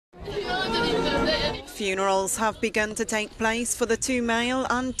Funerals have begun to take place for the 2 male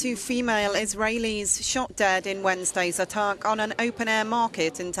and 2 female Israelis shot dead in Wednesday's attack on an open-air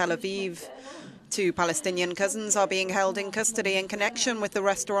market in Tel Aviv. 2 Palestinian cousins are being held in custody in connection with the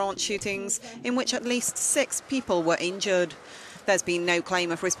restaurant shootings, in which at least 6 people were injured. There's been no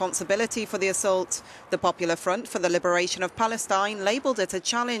claim of responsibility for the assault. The Popular Front for the Liberation of Palestine labelled it a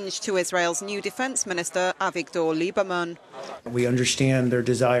challenge to Israel's new defence minister, Avigdor Lieberman. We understand their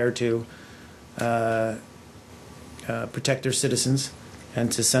desire to protect their citizens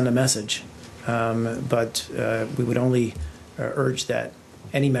and to send a message. But we would only urge that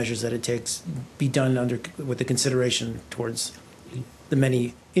any measures that it takes be done with the consideration towards the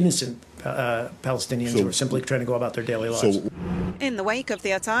many innocent Palestinians who are simply trying to go about their daily lives. In the wake of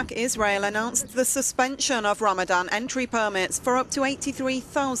the attack, Israel announced the suspension of Ramadan entry permits for up to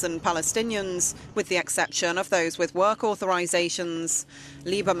 83,000 Palestinians, with the exception of those with work authorizations.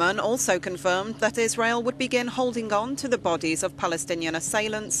 Lieberman also confirmed that Israel would begin holding on to the bodies of Palestinian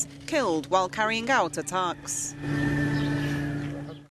assailants killed while carrying out attacks.